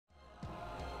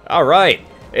Alright,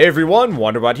 hey everyone,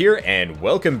 Wanderbot here, and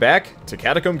welcome back to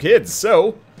Catacomb Kids.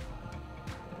 So,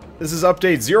 this is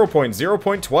update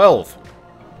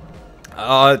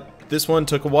 0.0.12. This one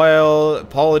took a while,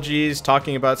 apologies,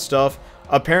 talking about stuff.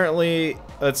 Apparently,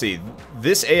 let's see,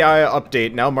 this AI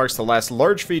update now marks the last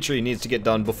large feature he needs to get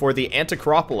done before the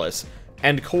Catacomb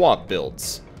and co-op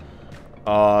builds.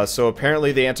 So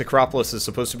apparently the Catacomb is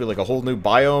supposed to be like a whole new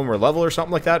biome or level or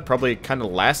something like that, probably kind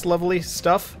of last level-y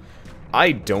stuff.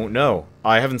 I don't know.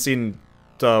 I haven't seen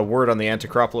the word on the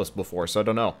Catacomb before, so I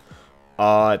don't know.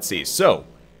 Let's see. So,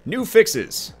 new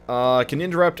fixes. Can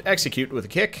interrupt execute with a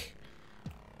kick.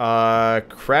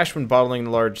 Crash when bottling a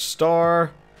large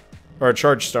star. Or a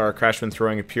charged star. Crash when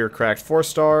throwing a pure cracked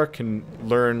 4-star. Can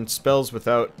learn spells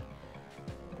without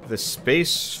the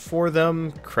space for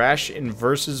them. Crash in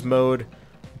versus mode.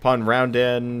 Upon round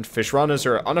end. Fish runners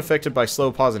are unaffected by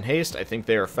slow, pause, and haste. I think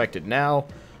they are affected now.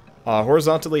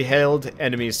 Horizontally held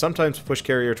enemies sometimes push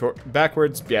carrier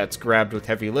backwards, yeah, it's grabbed with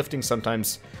heavy lifting,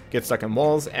 sometimes get stuck in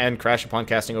walls, and crash upon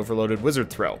casting overloaded wizard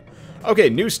throw. Okay,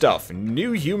 new stuff.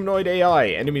 New humanoid AI.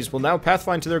 Enemies will now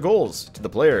pathfind to their goals, to the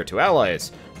player, to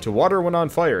allies, to water when on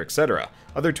fire, etc.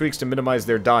 Other tweaks to minimize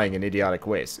their dying in idiotic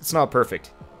ways. It's not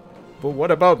perfect. But what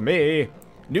about me?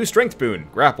 New strength boon,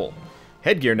 grapple.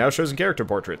 Headgear now shows in character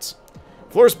portraits.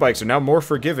 Floor spikes are now more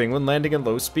forgiving when landing at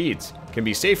low speeds. Can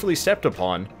be safely stepped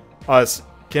on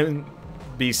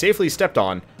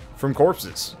from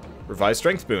corpses. Revised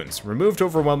strength boons. Removed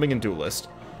overwhelming and duelist.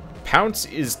 Pounce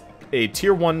is a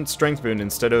tier 1 strength boon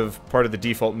instead of part of the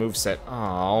default moveset.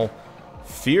 Oh.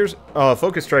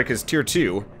 Focus strike is tier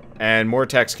 2, and more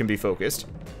attacks can be focused.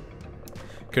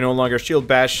 Can no longer shield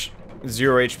bash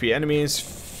 0 HP enemies.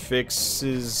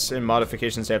 Fixes and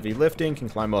modifications to heavy lifting. Can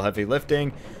climb while heavy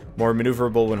lifting. More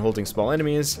maneuverable when holding small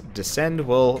enemies. Descend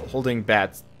while holding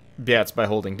bats by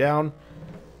holding down.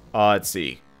 Let's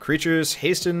see. Creatures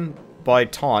hasten by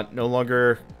taunt no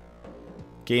longer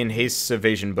gain haste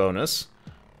evasion bonus.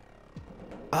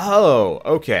 Oh,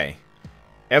 okay.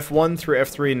 F1 through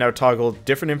F3 now toggle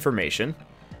different information.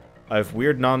 If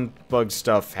weird non-bug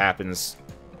stuff happens,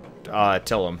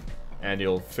 tell them, and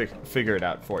you'll figure it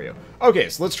out for you. Okay,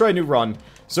 so let's try a new run.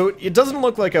 So it doesn't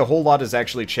look like a whole lot has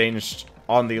actually changed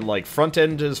on the front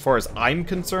end as far as I'm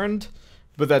concerned.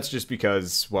 But that's just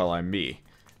because, well, I'm me.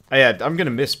 Yeah, I'm gonna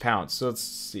miss Pounce, so let's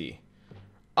see.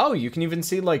 Oh, you can even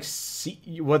see,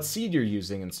 what seed you're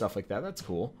using and stuff like that. That's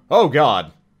cool. Oh,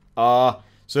 God.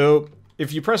 So,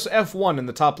 if you press F1 in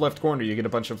the top left corner, you get a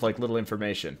bunch of, little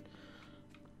information.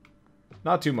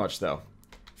 Not too much, though.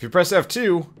 If you press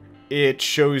F2, it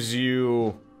shows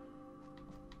you...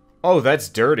 Oh, that's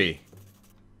dirty.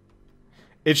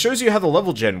 It shows you how the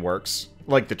level gen works.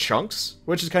 Like the chunks,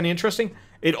 which is kind of interesting.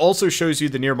 It also shows you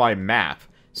the nearby map.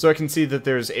 So I can see that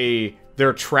there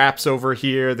are traps over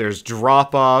here, there's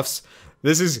drop-offs.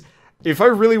 This is... If I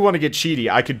really want to get cheaty,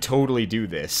 I could totally do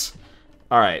this.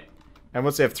 Alright. And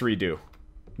what's F3 do?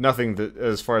 Nothing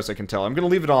as far as I can tell. I'm going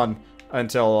to leave it on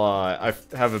until I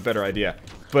have a better idea.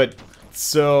 But,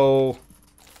 so...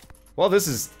 Well, this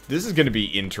is going to be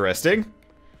interesting.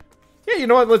 Yeah, you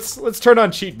know what? Let's turn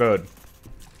on cheat mode.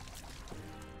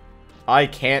 I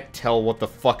can't tell what the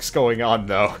fuck's going on,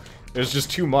 though. There's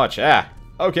just too much.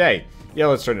 Okay. Yeah,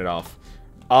 let's turn it off.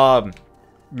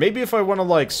 Maybe if I want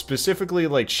to,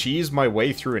 specifically, cheese my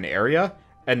way through an area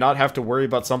and not have to worry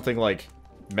about something,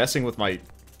 messing with my...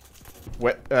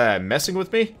 messing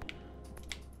with me?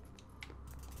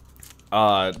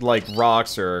 Like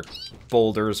rocks or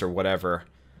boulders or whatever.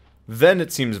 Then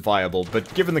it seems viable,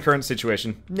 but given the current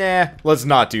situation, nah, let's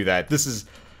not do that. This is...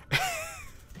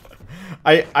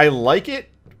 I like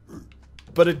it,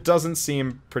 but it doesn't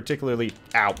seem particularly...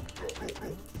 Ow.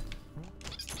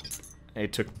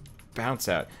 It took bounce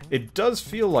out. It does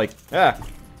feel like...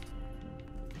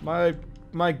 My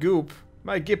goop.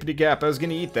 My gippity gap. I was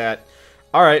gonna eat that.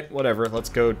 Alright, whatever. Let's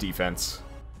go defense.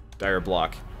 Dire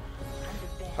block.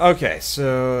 Okay,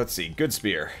 so let's see. Good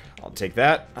spear. I'll take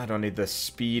that. I don't need the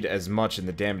speed as much, and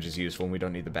the damage is useful, and we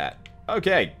don't need the bat.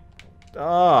 Okay.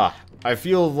 I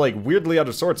feel, weirdly out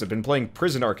of sorts. I've been playing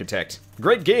Prison Architect.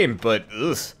 Great game, but,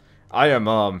 ugh. I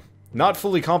am, not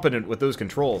fully competent with those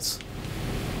controls.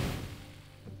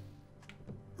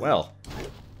 Well.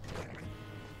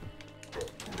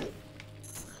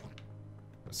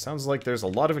 Sounds like there's a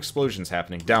lot of explosions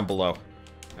happening down below.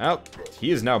 Oh,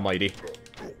 he is now mighty.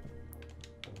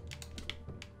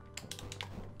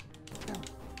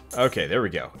 Okay, there we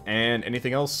go. And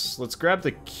anything else? Let's grab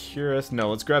the Curious... No,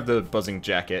 let's grab the Buzzing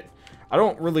Jacket. I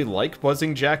don't really like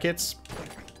Buzzing Jackets,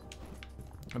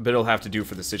 but it'll have to do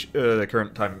for the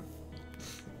current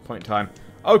point in time.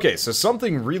 Okay, so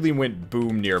something really went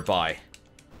boom nearby.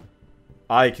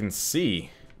 I can see.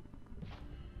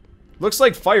 Looks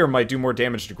like fire might do more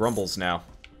damage to grumbles now.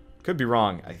 Could be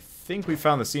wrong. I think we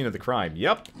found the scene of the crime.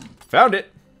 Yep. Found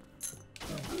it.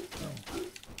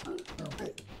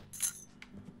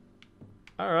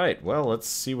 Alright, well, let's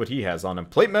see what he has on him.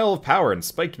 Plate mail of power and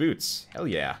spiked boots. Hell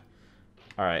yeah.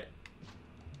 Alright.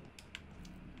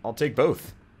 I'll take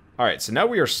both. Alright, so now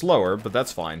we are slower, but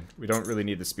that's fine. We don't really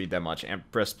need the speed that much.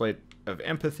 Breastplate of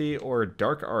empathy or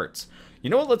dark arts. You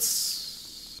know what,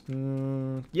 let's...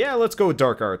 yeah, let's go with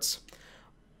dark arts.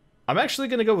 I'm actually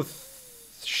gonna go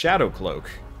with shadow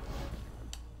cloak.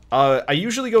 I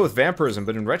usually go with vampirism,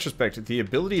 but in retrospect, the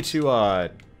ability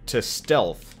to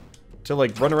stealth, to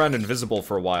like run around invisible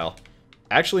for a while,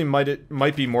 actually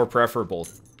might be more preferable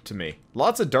to me.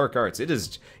 Lots of dark arts.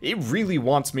 It really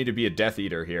wants me to be a Death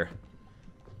Eater here.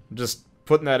 I'm just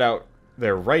putting that out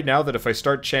there right now, that if I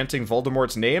start chanting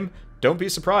Voldemort's name, don't be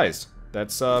surprised.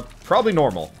 That's probably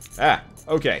normal. Ah,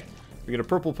 okay. We get a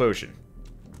purple potion.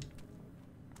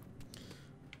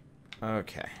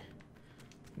 Okay.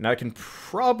 Now I can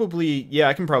probably... yeah,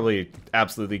 I can probably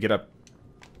absolutely get up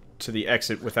to the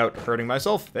exit without hurting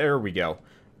myself. There we go.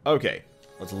 Okay,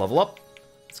 let's level up.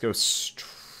 Let's go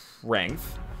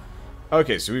strength.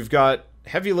 Okay, so we've got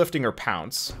heavy lifting or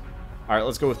pounce. Alright,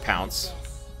 let's go with pounce.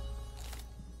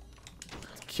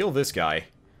 Kill this guy.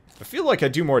 I feel like I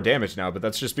do more damage now, but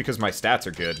that's just because my stats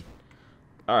are good.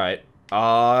 Alright.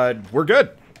 We're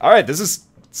good. Alright, this is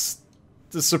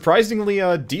a surprisingly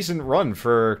decent run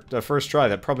for the first try.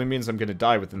 That probably means I'm gonna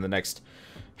die within the next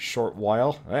short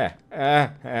while.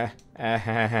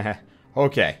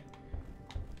 Okay.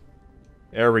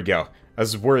 There we go. I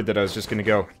was worried that I was just gonna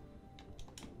go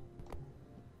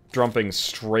jumping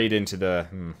straight into the...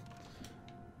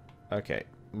 Okay.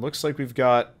 Looks like we've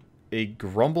got a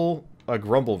grumble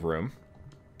room.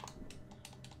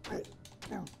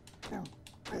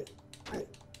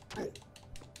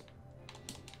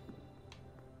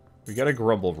 We got a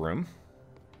grumble room.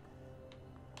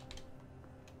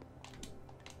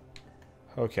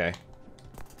 Okay.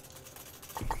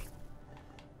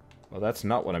 Well, that's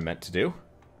not what I meant to do.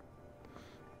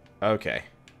 Okay.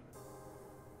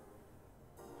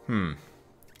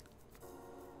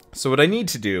 So what I need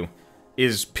to do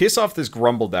is piss off this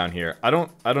grumble down here. I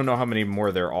don't know how many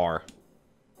more there are.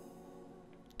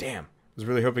 Damn. I was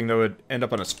really hoping that would end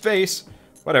up on his face.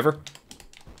 Whatever.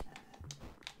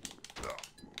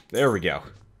 There we go.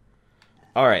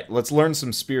 Alright, let's learn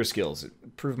some spear skills.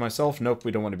 Prove myself? Nope,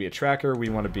 we don't want to be a tracker. We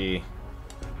want to be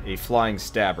a flying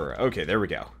stabber. Okay, there we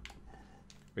go.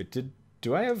 Wait,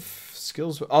 do I have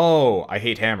skills? Oh, I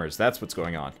hate hammers. That's what's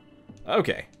going on.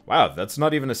 Okay. Wow, that's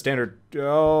not even a standard...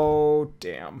 oh,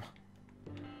 damn.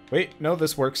 Wait, no,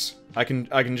 this works. I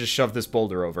can just shove this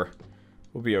boulder over.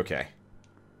 We'll be okay.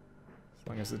 As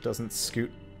long as it doesn't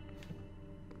scoot.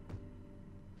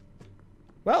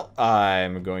 Well,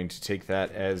 I'm going to take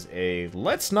that as a...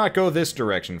 let's not go this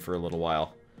direction for a little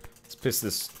while. Let's piss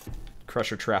this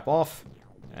crusher trap off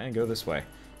and go this way.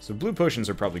 So blue potions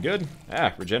are probably good.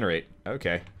 Ah, regenerate.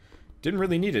 Okay. Didn't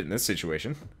really need it in this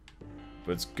situation.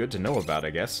 But it's good to know about,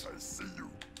 I guess.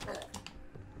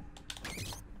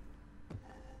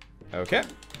 Okay.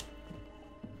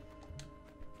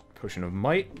 Potion of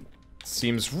Might.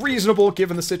 Seems reasonable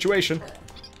given the situation.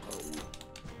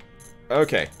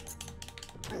 Okay.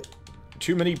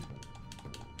 Too many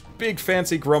big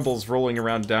fancy grumbles rolling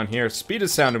around down here. Speed of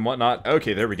sound and whatnot.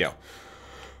 Okay, there we go.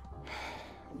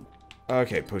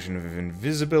 Okay, potion of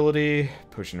invisibility,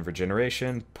 potion of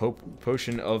regeneration,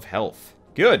 potion of health.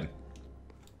 Good.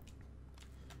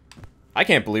 I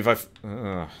can't believe I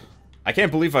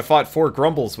fought 4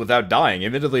 grumbles without dying.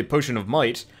 Admittedly, a potion of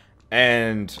might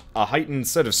and a heightened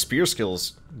set of spear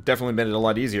skills definitely made it a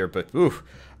lot easier. But ooh,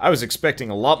 I was expecting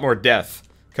a lot more death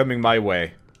coming my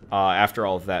way after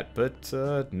all of that. But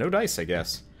no dice, I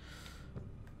guess.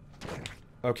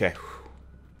 Okay.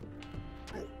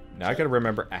 Now I gotta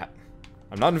remember.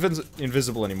 I'm not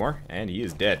invisible anymore, and he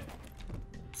is dead.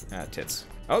 Ah, tits.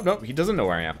 Oh no, he doesn't know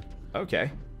where I am.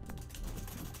 Okay.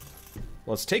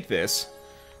 Let's take this.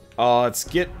 Let's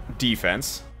get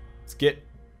defense. Let's get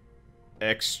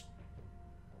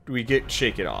we get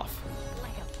shake it off.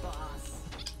 Like a boss.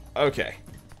 Okay.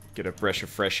 Get a breath of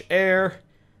fresh air.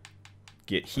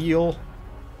 Get heal.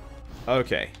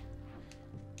 Okay.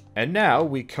 And now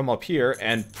we come up here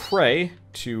and pray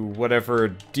to whatever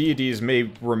deities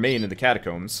may remain in the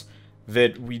catacombs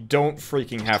that we don't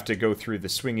freaking have to go through the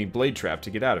swinging blade trap to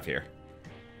get out of here.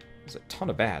 There's a ton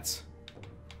of bats.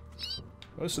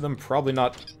 Most of them probably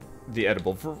not the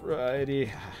edible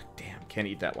variety. Damn, can't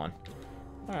eat that one.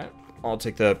 Alright, I'll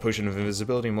take the potion of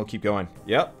invisibility and we'll keep going.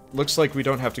 Yep, looks like we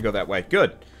don't have to go that way.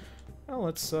 Good. Well,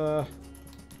 let's,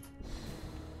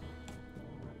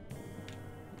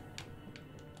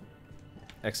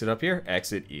 exit up here?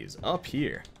 Exit is up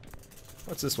here.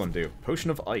 What's this one do? Potion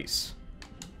of Ice.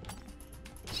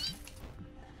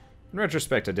 In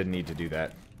retrospect, I didn't need to do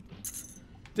that.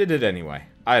 Did it anyway.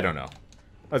 I don't know.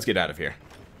 Let's get out of here.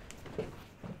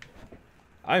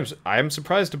 I'm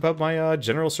surprised about my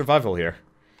general survival here.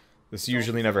 This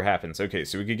usually never happens. Okay,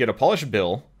 so we could get a polished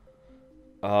bill.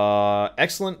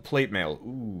 Excellent plate mail.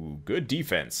 Ooh, good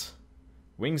defense.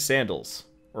 Wing sandals.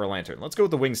 Or a lantern. Let's go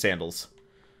with the wing sandals.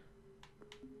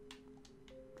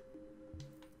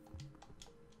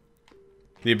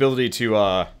 The ability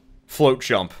to, float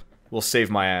jump will save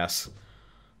my ass.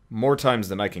 More times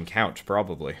than I can count,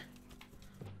 probably.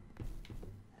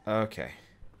 Okay.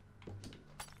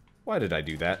 Why did I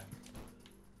do that?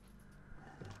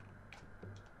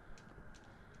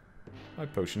 My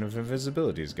potion of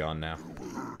invisibility is gone now.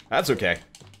 That's okay.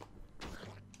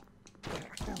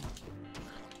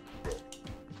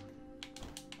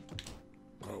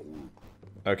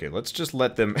 Okay, let's just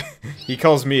let them... He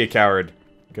calls me a coward.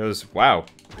 Goes, wow.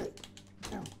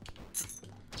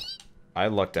 I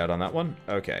lucked out on that one.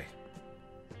 Okay.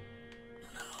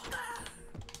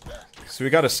 So we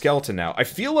got a skeleton now. I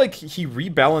feel like he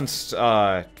rebalanced,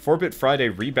 4-Bit Friday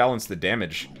rebalanced the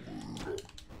damage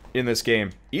in this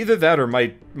game. Either that or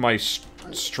my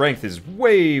strength is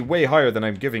way, way higher than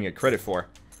I'm giving it credit for.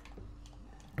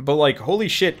 But, like, holy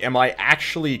shit, am I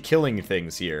actually killing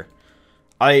things here?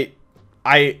 I'm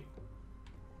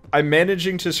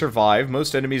managing to survive.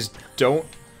 Most enemies don't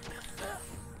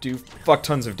do fuck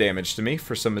tons of damage to me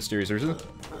for some mysterious reason.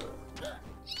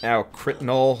 Ow, crit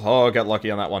null. Oh, I got lucky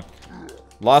on that one.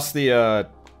 Lost the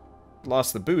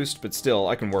boost, but still,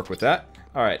 I can work with that.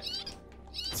 Alright.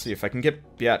 Let's see if I can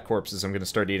get Beat corpses. I'm gonna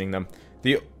start eating them.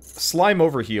 The slime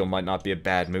overheal might not be a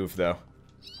bad move, though.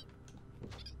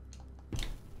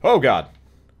 Oh, God.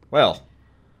 Well.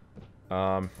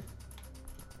 You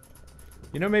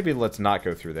know, maybe let's not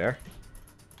go through there.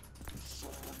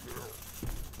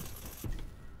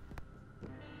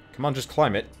 Come on, just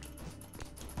climb it.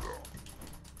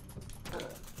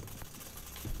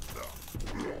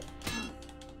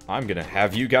 I'm gonna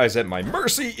have you guys at my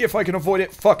mercy if I can avoid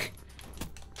it. Fuck.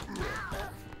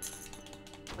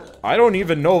 I don't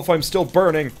even know if I'm still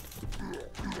burning.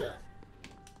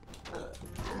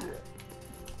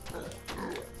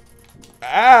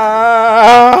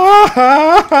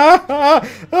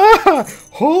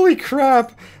 Holy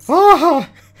crap! Alright,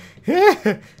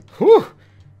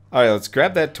 let's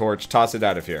grab that torch, toss it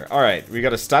out of here. Alright, we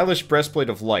got a stylish breastplate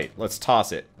of light. Let's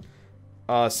toss it.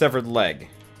 Severed leg.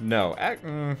 No.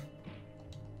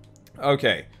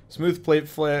 Okay. Smooth plate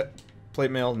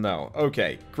mail? No.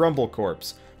 Okay. Grumble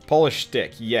corpse. Polished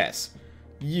stick? Yes.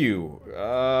 You.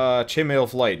 Chainmail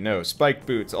of light? No. Spiked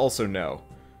boots? Also no.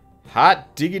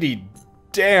 Hot diggity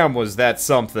damn, was that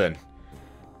something.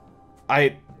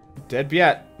 Dead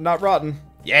Beat, not rotten.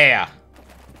 Yeah!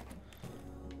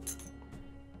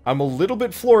 I'm a little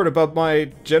bit floored about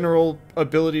my general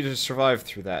ability to survive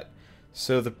through that.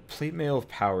 So the plate mail of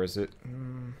power, is it?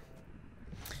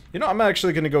 You know, I'm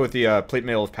actually going to go with the plate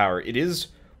mail of power. It is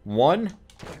 1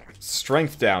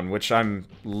 strength down, which I'm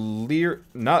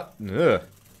not... Ugh.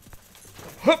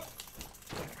 Hup!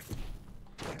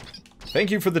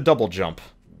 Thank you for the double jump.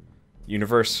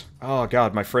 Universe. Oh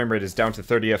god, my frame rate is down to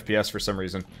 30 FPS for some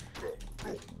reason.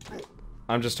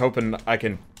 I'm just hoping I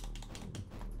can...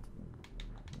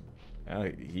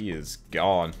 he is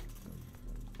gone.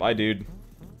 Bye, dude.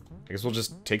 I guess we'll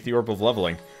just take the Orb of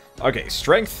Leveling. Okay,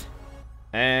 Strength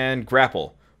and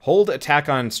Grapple. Hold attack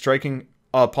on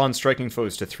upon striking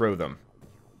foes to throw them.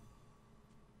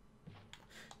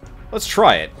 Let's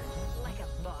try it. Like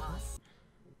a boss.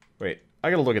 Wait, I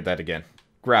gotta look at that again.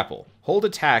 Grapple. Hold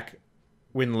attack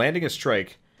when landing a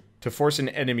strike to force an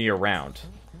enemy around.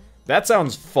 That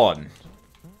sounds fun.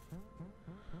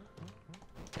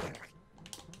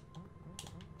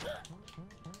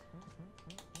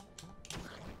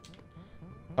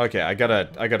 Okay, I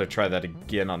gotta try that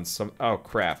again on some... Oh,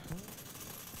 crap.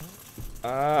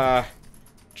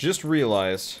 Just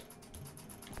realized...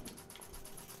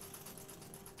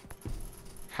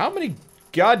 How many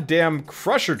goddamn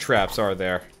crusher traps are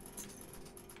there?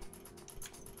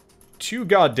 Too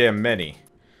goddamn many.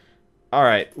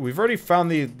 Alright, we've already found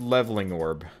the leveling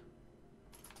orb.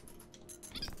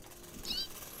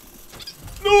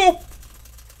 No!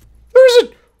 There's a...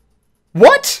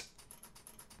 What?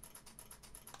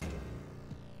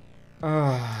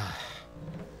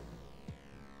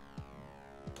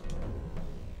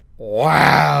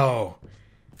 Wow.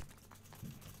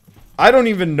 I don't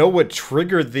even know what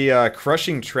triggered the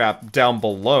crushing trap down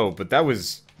below, but that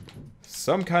was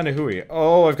some kind of hooey.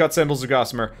 Oh, I've got Sandals of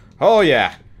Gossamer. Oh,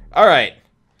 yeah. Alright.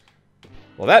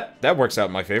 Well, that works out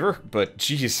in my favor, but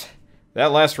jeez,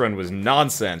 that last run was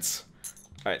nonsense.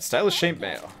 Alright, Stylish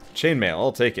Chainmail. Chainmail,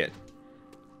 I'll take it.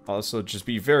 I'll also just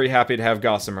be very happy to have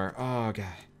Gossamer. Oh, God.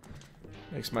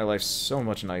 Makes my life so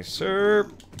much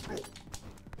nicer.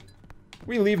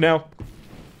 We leave now.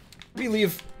 We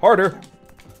leave harder.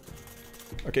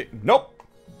 Okay, nope.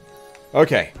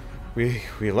 Okay, we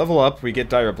level up, we get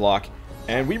Dire Block,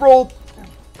 and we roll.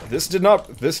 This did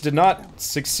not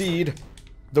succeed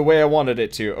the way I wanted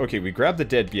it to. Okay, we grab the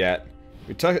dead Biat.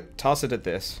 We toss it at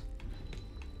this.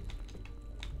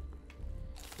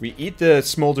 We eat the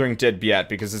smoldering dead Biat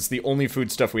because it's the only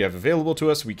food stuff we have available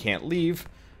to us. We can't leave.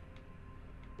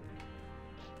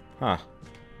 Huh.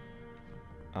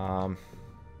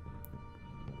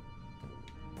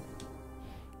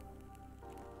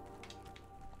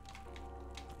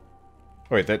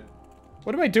 Wait,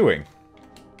 what am I doing?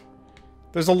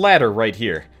 There's a ladder right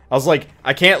here. I was like,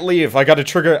 I can't leave. I gotta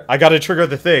trigger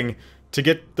the thing to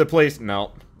get the place.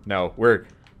 No, we're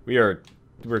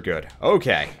good.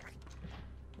 Okay.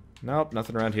 Nope,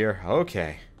 nothing around here.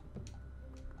 Okay.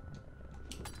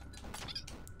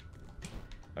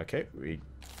 Okay, we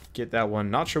get that one.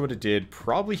 Not sure what it did.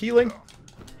 Probably healing.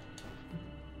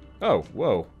 Oh,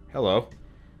 whoa. Hello.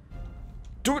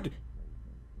 Dude.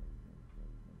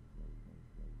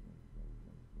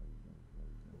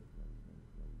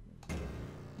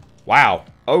 Wow.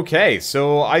 Okay,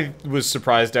 so I was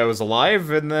surprised I was alive,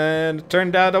 and then it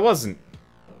turned out I wasn't.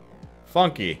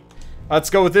 Funky.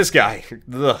 Let's go with this guy.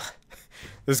 Ugh.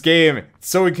 This game, it's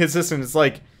so inconsistent. It's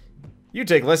like, you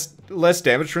take less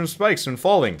damage from spikes when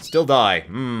falling. Still die.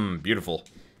 Beautiful.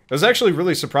 I was actually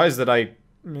really surprised that I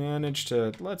managed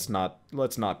to... Let's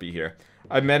not be here.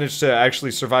 I managed to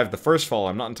actually survive the first fall.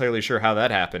 I'm not entirely sure how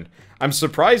that happened. I'm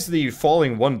surprised the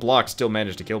falling one block still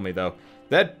managed to kill me, though.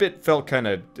 That bit felt kind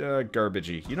of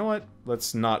garbagey. You know what?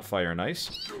 Let's not fire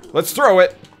nice. Let's throw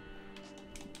it!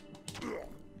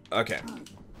 Okay.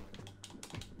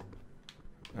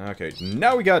 Okay,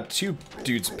 now we got two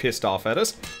dudes pissed off at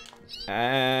us.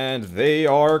 And they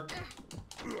are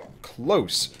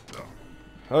close.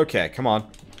 Okay, come on.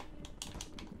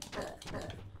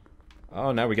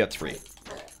 Oh, now we got three.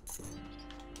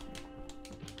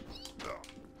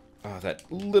 Oh, that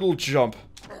little jump.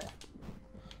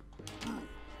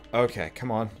 Okay,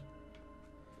 come on.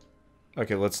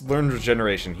 Okay, let's learn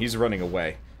regeneration. He's running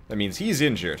away. That means he's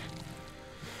injured.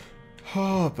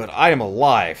 Oh, but I am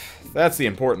alive. That's the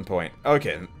important point.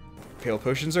 Okay, pale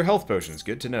potions or health potions.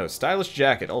 Good to know. Stylish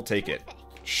jacket. I'll take it.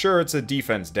 Sure, it's a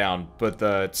defense down, but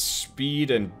the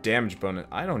speed and damage bonus...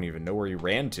 I don't even know where he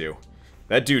ran to.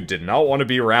 That dude did not want to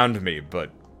be around me, but...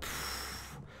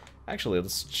 Actually,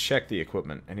 let's check the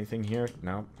equipment. Anything here?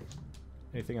 No.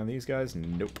 Anything on these guys?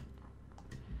 Nope.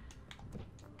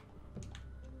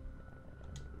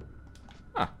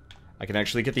 Huh. I can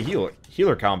actually get the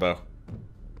healer combo.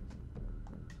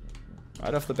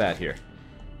 Right off the bat here.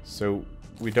 So,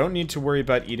 we don't need to worry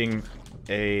about eating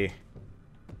a...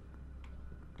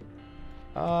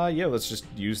 yeah, let's just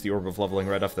use the Orb of Leveling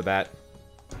right off the bat.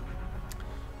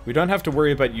 We don't have to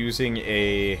worry about using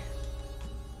a...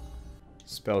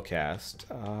 spellcast.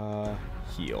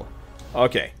 Heal.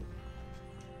 Okay.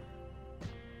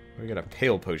 We got a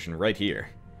Pale Potion right here.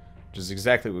 Which is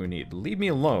exactly what we need. Leave me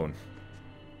alone.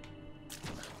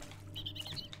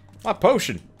 My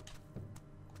potion!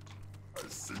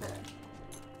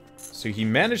 So he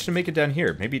managed to make it down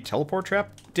here. Maybe teleport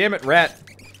trap? Damn it, rat!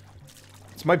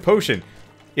 It's my potion.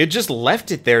 It just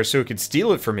left it there so it could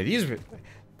steal it from me.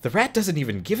 The rat doesn't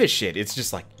even give a shit. It's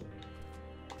just like...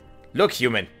 Look,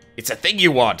 human. It's a thing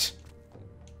you want.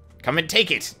 Come and take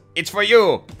it. It's for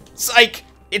you. Psych!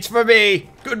 It's for me.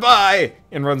 Goodbye!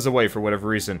 And runs away for whatever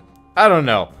reason. I don't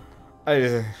know.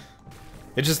 It's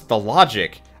just the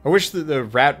logic. I wish that the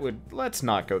rat would... Let's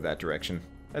not go that direction.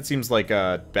 That seems like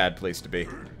a bad place to be.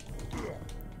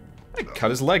 I cut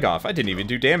his leg off. I didn't even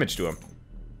do damage to him.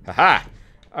 Haha!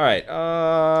 Alright,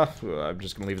 I'm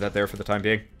just gonna leave that there for the time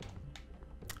being.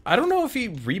 I don't know if he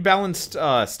rebalanced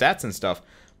stats and stuff,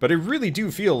 but I really do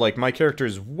feel like my character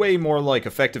is way more, like,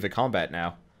 effective at combat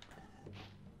now.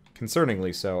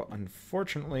 Concerningly so.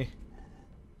 Unfortunately...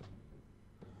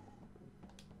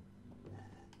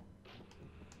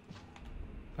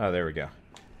 Oh, there we go.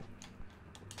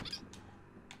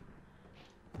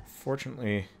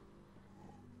 Fortunately...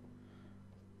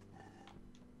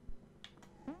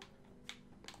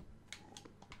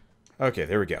 Okay,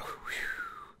 there we go.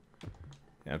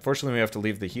 Yeah, unfortunately, we have to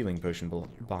leave the healing potion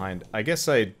behind. I guess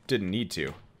I didn't need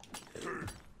to.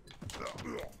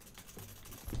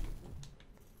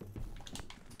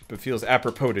 but feels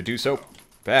apropos to do so.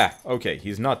 Bah, okay,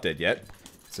 he's not dead yet.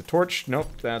 It's a torch. Nope,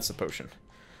 that's a potion.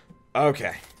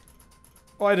 Okay.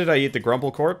 Why did I eat the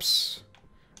grumble corpse?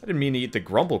 I didn't mean to eat the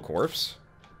grumble corpse.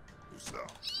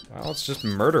 Well, let's just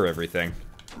murder everything.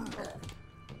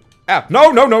 Ah,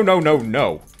 no, no, no, no, no,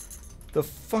 no. The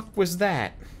fuck was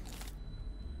that?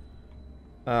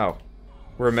 Oh.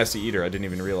 We're a messy eater, I didn't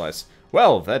even realize.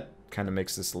 Well, that kind of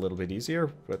makes this a little bit easier,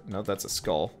 but no, that's a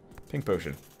skull. Pink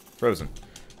potion. Frozen.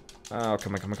 Oh,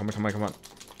 come on, come on, come on, come on, come on.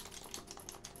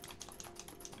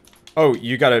 Oh,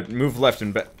 you gotta move left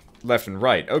and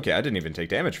right. Okay, I didn't even take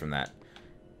damage from that.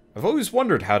 I've always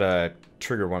wondered how to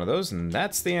trigger one of those, and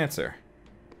that's the answer.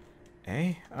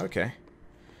 Eh? Okay.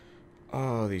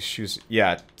 Oh, these shoes.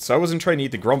 Yeah, so I wasn't trying to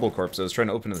eat the grumble corpse, I was trying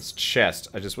to open this chest.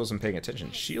 I just wasn't paying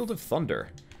attention. Shield of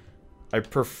Thunder. I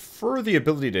prefer the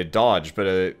ability to dodge,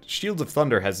 but Shield of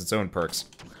Thunder has its own perks.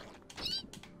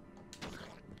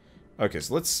 Okay,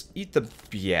 so let's eat the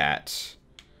Biat.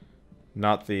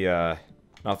 Not the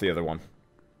other one.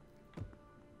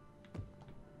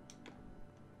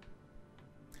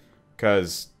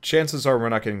 Because chances are we're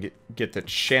not going to get the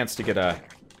chance to get a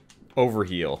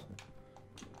overheal.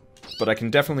 But I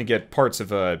can definitely get parts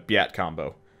of a Biat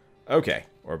combo. Okay,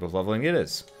 orb of leveling it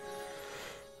is.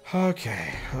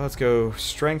 Okay, let's go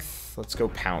strength, let's go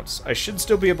pounce. I should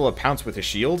still be able to pounce with a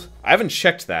shield. I haven't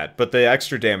checked that, but the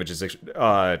extra damage is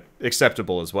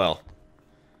acceptable as well.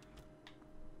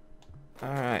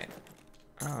 Alright.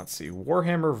 Let's see,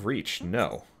 Warhammer of Reach,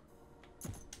 no.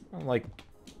 I don't like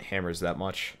hammers that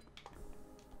much.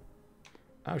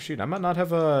 Oh shoot, I might not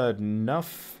have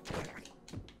enough...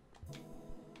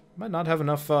 Might not have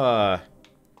enough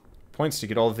points to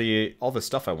get all the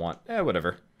stuff I want. Eh,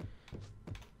 whatever.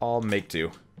 I'll make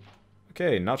do.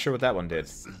 Okay, not sure what that one did.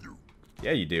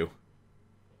 Yeah, you do.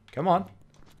 Come on.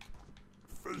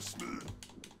 Face me.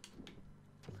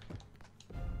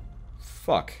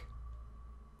 Fuck.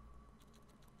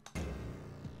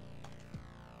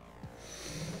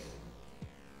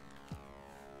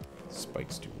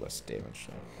 Spikes do less damage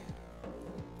now.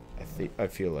 I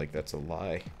feel like that's a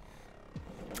lie.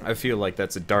 I feel like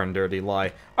that's a darn dirty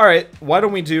lie. Alright, why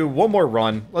don't we do one more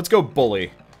run? Let's go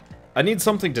bully. I need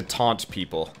something to taunt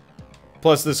people.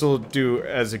 Plus, this will do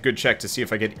as a good check to see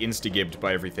if I get insta-gibbed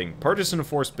by everything. Partisan of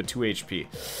Force, but 2 HP.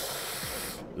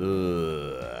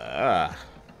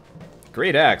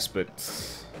 Great axe,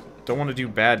 but don't want to do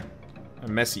bad. A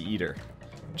messy eater.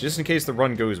 Just in case the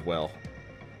run goes well.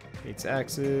 Hates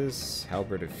axes,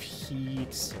 halberd of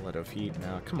heat, stiletto of heat.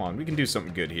 Now, come on, we can do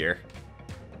something good here.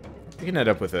 We can end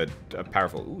up with a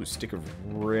powerful... Ooh, stick of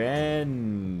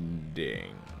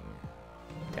rending.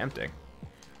 Tempting.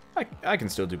 I can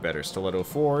still do better. Stiletto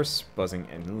Force, buzzing,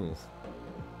 and ooh.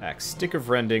 Axe, stick of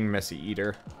rending, messy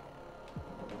eater.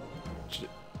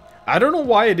 I don't know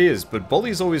why it is, but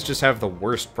bullies always just have the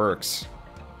worst perks.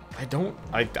 I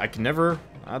can never,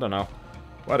 I don't know.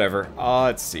 Whatever.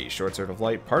 Let's see. Short Sword of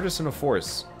Light, Partisan of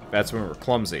Force. That's when we're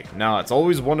clumsy. No, it's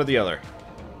always one or the other.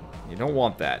 You don't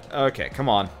want that. Okay, come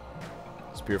on.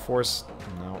 Spear Force,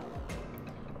 no.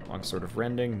 Long Sword of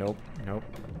Rending, nope, nope.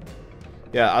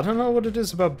 Yeah, I don't know what it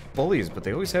is about bullies, but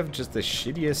they always have just the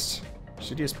shittiest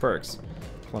perks.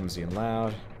 Clumsy and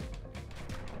loud.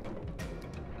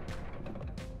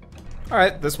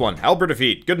 Alright, this one. Halberd of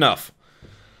Heat. Good enough.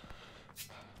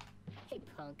 Hey,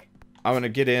 punk. I want to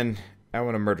get in. I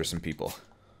want to murder some people.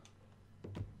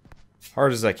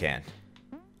 Hard as I can.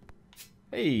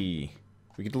 Hey.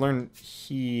 We could learn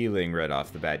healing right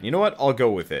off the bat. You know what? I'll go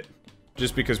with it.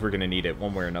 Just because we're going to need it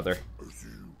one way or another.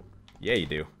 Yeah, you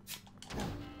do.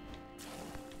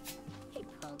 Hey,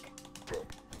 punk.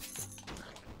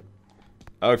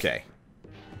 Okay.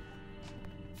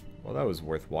 Well, that was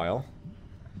worthwhile.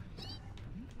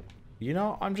 You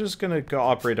know, I'm just going to go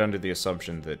operate under the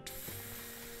assumption that...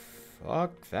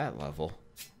 Fuck that level.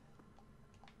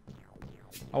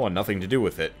 I want nothing to do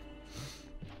with it.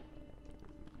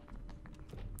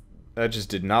 That just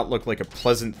did not look like a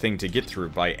pleasant thing to get through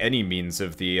by any means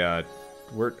of the,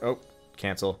 word... Oh,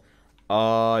 cancel.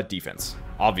 Defense.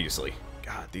 Obviously.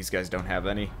 God, these guys don't have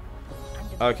any.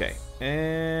 Okay,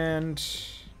 and...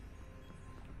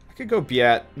 I could go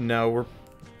Biat. No, we're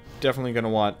definitely gonna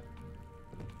want...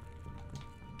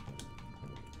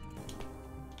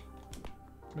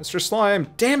 Mr. Slime!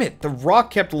 Damn it! The rock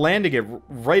kept landing it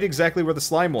right exactly where the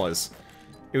slime was.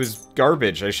 It was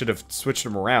garbage. I should have switched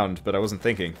them around, but I wasn't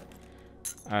thinking.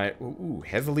 Alright, ooh,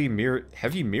 heavy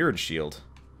mirrored shield.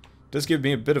 Does give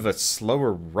me a bit of a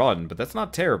slower run, but that's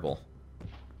not terrible.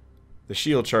 The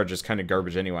shield charge is kind of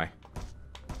garbage anyway.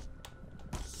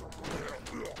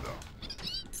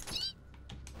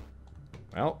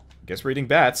 Well, guess we're eating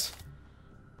bats.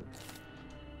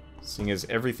 Seeing as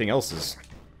everything else is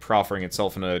proffering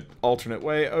itself in an alternate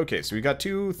way. Okay, so we got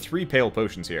 3 pale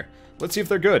potions here. Let's see if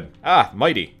they're good. Ah,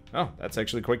 mighty. Oh, that's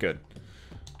actually quite good.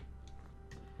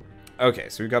 Okay,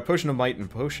 so we've got Potion of Might and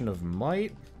Potion of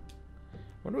Might.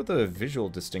 Wonder what the visual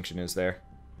distinction is there.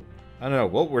 I don't know.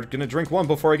 Well, we're gonna drink one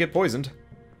before I get poisoned.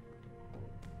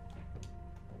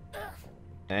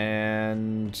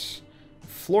 And...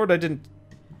 Floored, I didn't...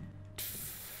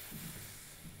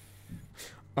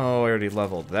 Oh, I already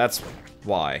leveled. That's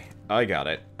why. I got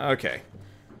it. Okay.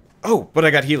 Oh, but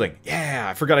I got healing. Yeah,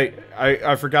 I forgot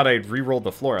I forgot I re-rolled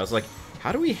the floor. I was like,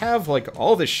 how do we have, like,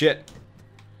 all this shit?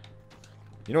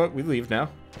 You know what? We leave now.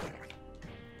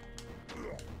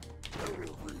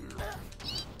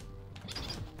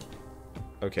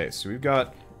 Okay, so we've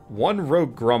got 1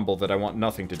 rogue grumble that I want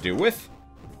nothing to do with.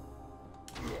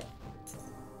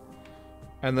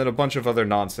 And then a bunch of other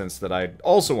nonsense that I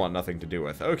also want nothing to do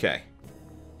with. Okay.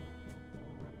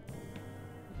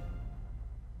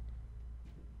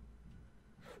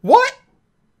 What?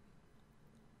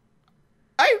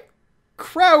 I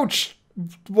crouched,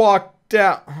 walked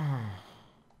down.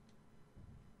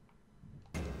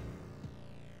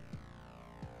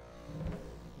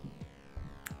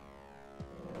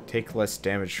 Take less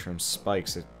damage from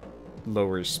spikes. It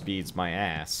lowers speeds my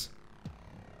ass.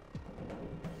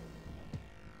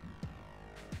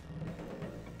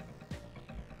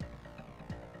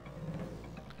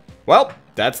 Well,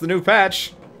 that's the new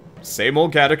patch. Same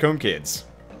old Catacomb kids.